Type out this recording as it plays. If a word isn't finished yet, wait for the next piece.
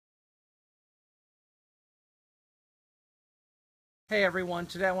Hey everyone,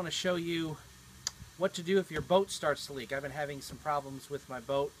 today I want to show you what to do if your boat starts to leak. I've been having some problems with my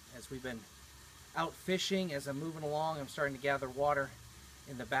boat as we've been out fishing. As I'm moving along, I'm starting to gather water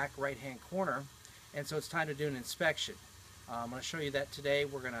in the back right hand corner, and so it's time to do an inspection. I'm going to show you that today.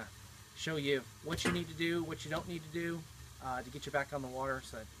 We're going to show you what you need to do, what you don't need to do to get you back on the water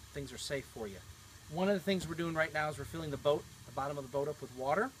so that things are safe for you. One of the things we're doing right now is we're filling the bottom of the boat up with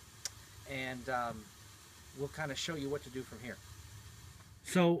water, and we'll kind of show you what to do from here.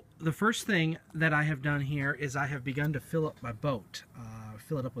 So the first thing that I have done here is I have begun to fill up my boat,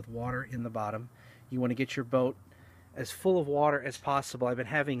 fill it up with water in the bottom. You want to get your boat as full of water as possible. I've been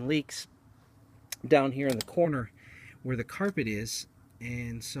having leaks down here in the corner where the carpet is,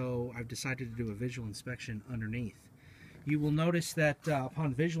 and so I've decided to do a visual inspection underneath. You will notice that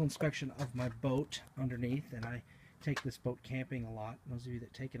upon visual inspection of my boat underneath, and I take this boat camping a lot, those of you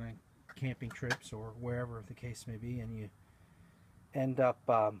that take it on camping trips or wherever the case may be, and you end up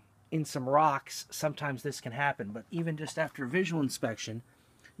in some rocks, sometimes this can happen. But even just after visual inspection,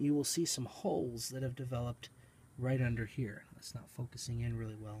 you will see some holes that have developed right under here. That's not focusing in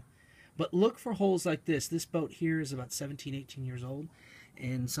really well. But look for holes like this. This boat here is about 17, 18 years old,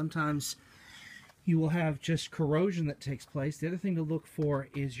 and sometimes you will have just corrosion that takes place. The other thing to look for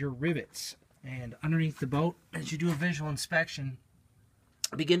is your rivets. And underneath the boat, as you do a visual inspection,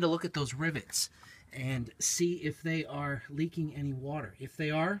 begin to look at those rivets and see if they are leaking any water. If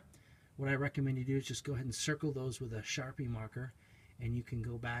they are, what I recommend you do is just go ahead and circle those with a Sharpie marker, and you can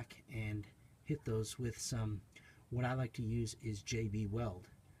go back and hit those with some, what I like to use is JB Weld.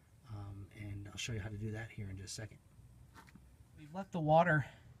 And I'll show you how to do that here in just a second. We've let the water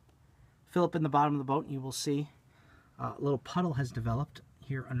fill up in the bottom of the boat, and you will see a little puddle has developed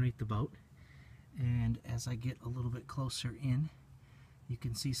here underneath the boat. And as I get a little bit closer in, you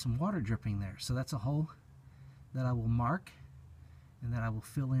can see some water dripping there. So that's a hole that I will mark and that I will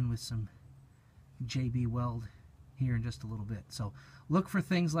fill in with some JB Weld here in just a little bit. So look for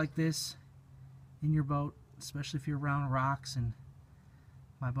things like this in your boat, especially if you're around rocks. And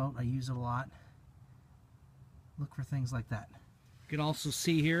my boat, I use it a lot. Look for things like that. You can also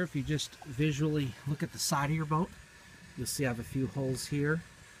see here, if you just visually look at the side of your boat, you'll see I have a few holes here.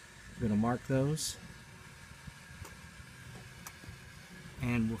 I'm going to mark those,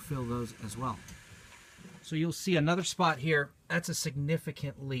 and we'll fill those as well. So you'll see another spot here. That's a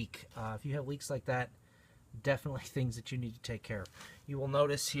significant leak. If you have leaks like that, definitely things that you need to take care of. You will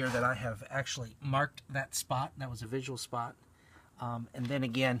notice here that I have actually marked that spot. That was a visual spot. And then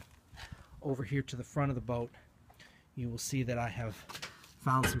again, over here to the front of the boat, you will see that I have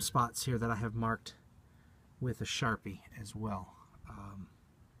found some spots here that I have marked with a Sharpie as well.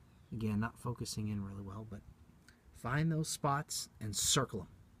 Again, not focusing in really well, but find those spots and circle them.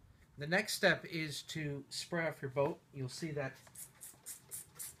 The next step is to spray off your boat. You'll see that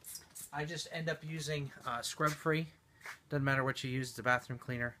I just end up using scrub free. Doesn't matter what you use, it's a bathroom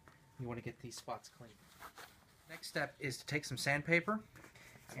cleaner. You want to get these spots clean. Next step is to take some sandpaper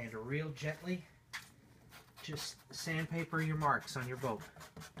and real gently just sandpaper your marks on your boat.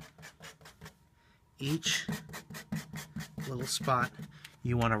 Each little spot,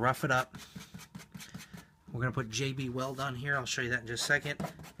 you want to rough it up. We're going to put JB Weld on here. I'll show you that in just a second.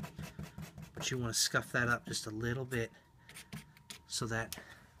 But you want to scuff that up just a little bit so that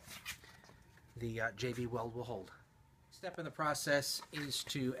the JB Weld will hold. Step in the process is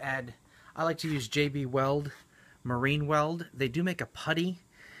to add, I like to use JB Weld, Marine Weld. They do make a putty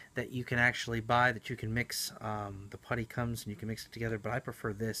that you can actually buy that you can mix. The putty comes and you can mix it together, but I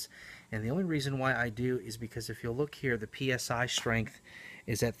prefer this. And the only reason why I do is because if you'll look here, the PSI strength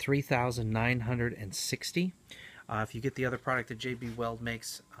is at 3,960. If you get the other product that JB Weld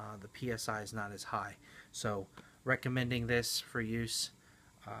makes, the PSI is not as high. So recommending this for use,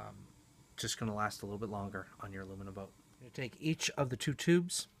 just going to last a little bit longer on your aluminum boat. You're going to take each of the two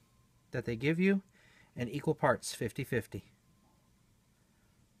tubes that they give you and equal parts, 50-50.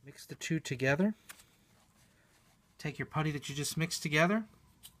 Mix the two together. Take your putty that you just mixed together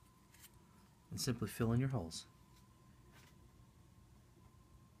and simply fill in your holes.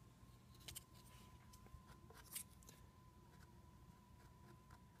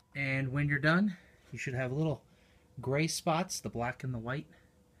 And when you're done, you should have little gray spots. The black and the white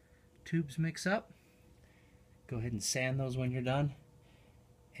tubes mix up. Go ahead and sand those when you're done,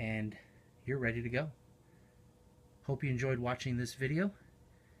 and you're ready to go. Hope you enjoyed watching this video.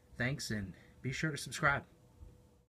 Thanks, and be sure to subscribe.